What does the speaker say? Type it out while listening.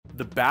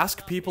The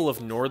Basque people of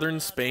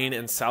northern Spain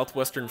and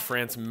southwestern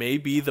France may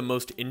be the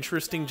most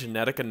interesting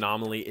genetic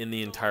anomaly in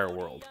the entire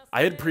world.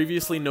 I had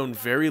previously known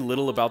very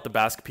little about the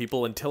Basque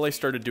people until I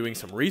started doing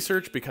some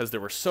research because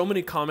there were so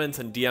many comments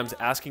and DMs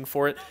asking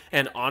for it,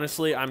 and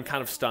honestly, I'm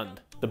kind of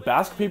stunned. The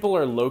Basque people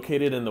are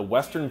located in the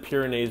western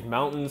Pyrenees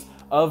mountains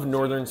of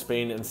northern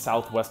Spain and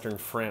southwestern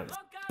France.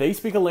 They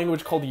speak a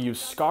language called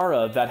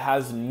Euskara that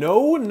has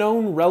no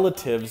known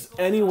relatives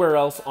anywhere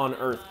else on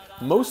Earth.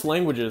 Most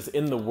languages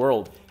in the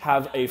world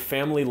have a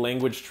family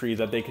language tree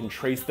that they can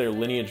trace their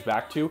lineage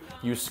back to.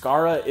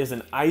 Euskara is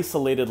an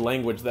isolated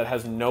language that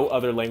has no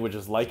other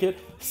languages like it.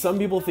 Some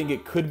people think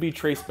it could be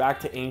traced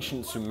back to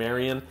ancient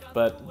Sumerian,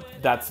 but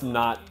that's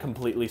not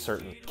completely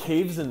certain.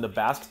 Caves in the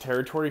Basque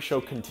territory show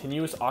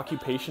continuous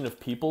occupation of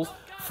peoples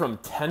from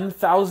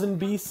 10,000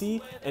 BC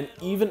and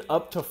even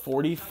up to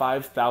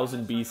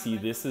 45,000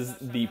 BC. This is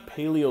the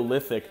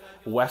Paleolithic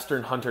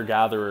Western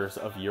hunter-gatherers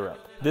of Europe.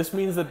 This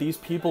means that these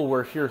people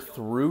were here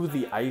through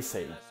the Ice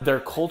Age.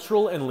 Their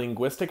cultural and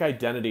linguistic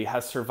identity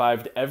has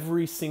survived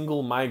every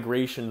single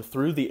migration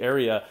through the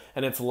area,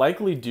 and it's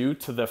likely due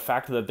to the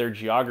fact that their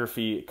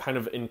geography kind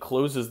of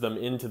encloses them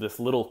into this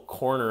little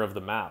corner of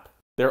the map.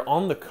 They're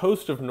on the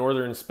coast of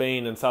northern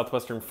Spain and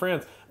southwestern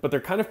France, but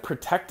they're kind of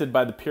protected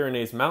by the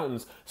Pyrenees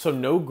mountains, so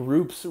no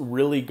groups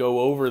really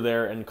go over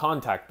there and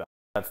contact them.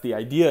 That's the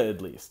idea,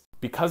 at least.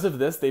 Because of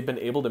this, they've been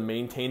able to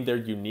maintain their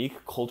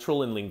unique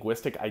cultural and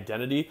linguistic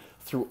identity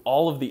through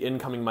all of the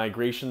incoming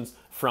migrations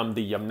from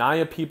the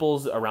Yamnaya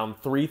peoples around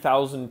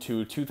 3000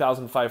 to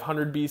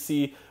 2500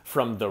 BC,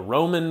 from the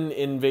Roman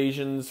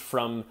invasions,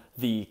 from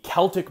the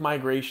Celtic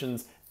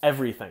migrations,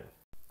 everything.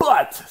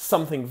 But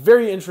something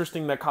very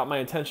interesting that caught my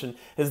attention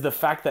is the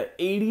fact that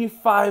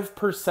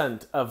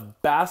 85%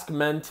 of Basque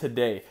men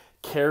today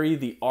carry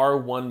the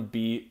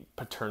R1b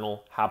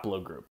paternal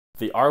haplogroup.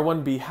 The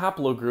R1b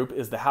haplogroup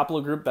is the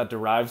haplogroup that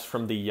derives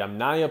from the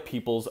Yamnaya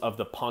peoples of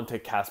the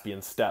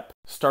Pontic-Caspian steppe.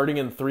 Starting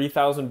in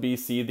 3000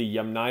 BC, the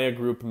Yamnaya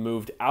group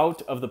moved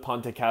out of the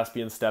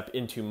Pontic-Caspian steppe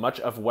into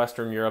much of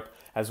Western Europe,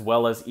 as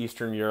well as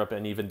Eastern Europe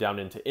and even down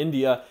into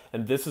India,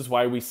 and this is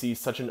why we see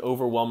such an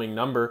overwhelming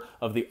number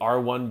of the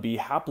R1b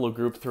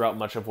haplogroup throughout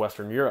much of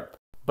Western Europe.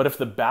 But if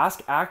the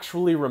Basque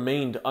actually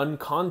remained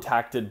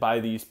uncontacted by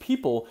these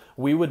people,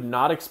 we would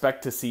not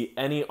expect to see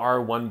any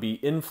R1b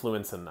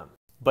influence in them.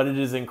 But it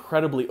is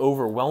incredibly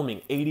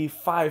overwhelming,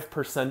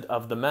 85%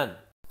 of the men.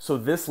 So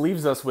this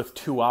leaves us with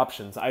two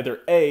options.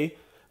 Either A,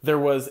 there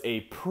was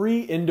a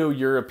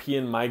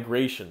pre-Indo-European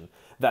migration,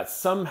 that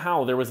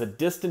somehow there was a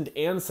distant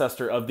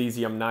ancestor of these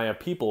Yamnaya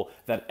people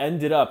that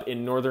ended up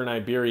in northern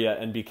Iberia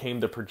and became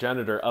the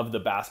progenitor of the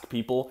Basque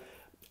people.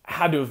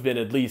 Had to have been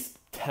at least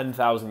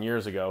 10,000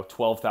 years ago,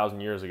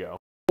 12,000 years ago.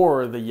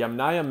 Or the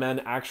Yamnaya men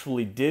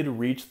actually did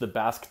reach the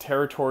Basque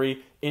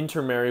territory,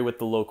 intermarry with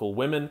the local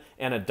women,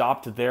 and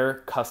adopt their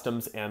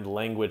customs and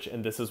language.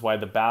 And this is why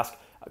the Basque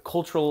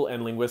cultural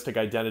and linguistic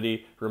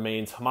identity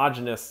remains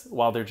homogeneous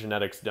while their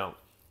genetics don't.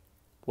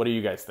 What do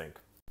you guys think?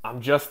 I'm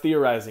just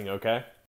theorizing, okay?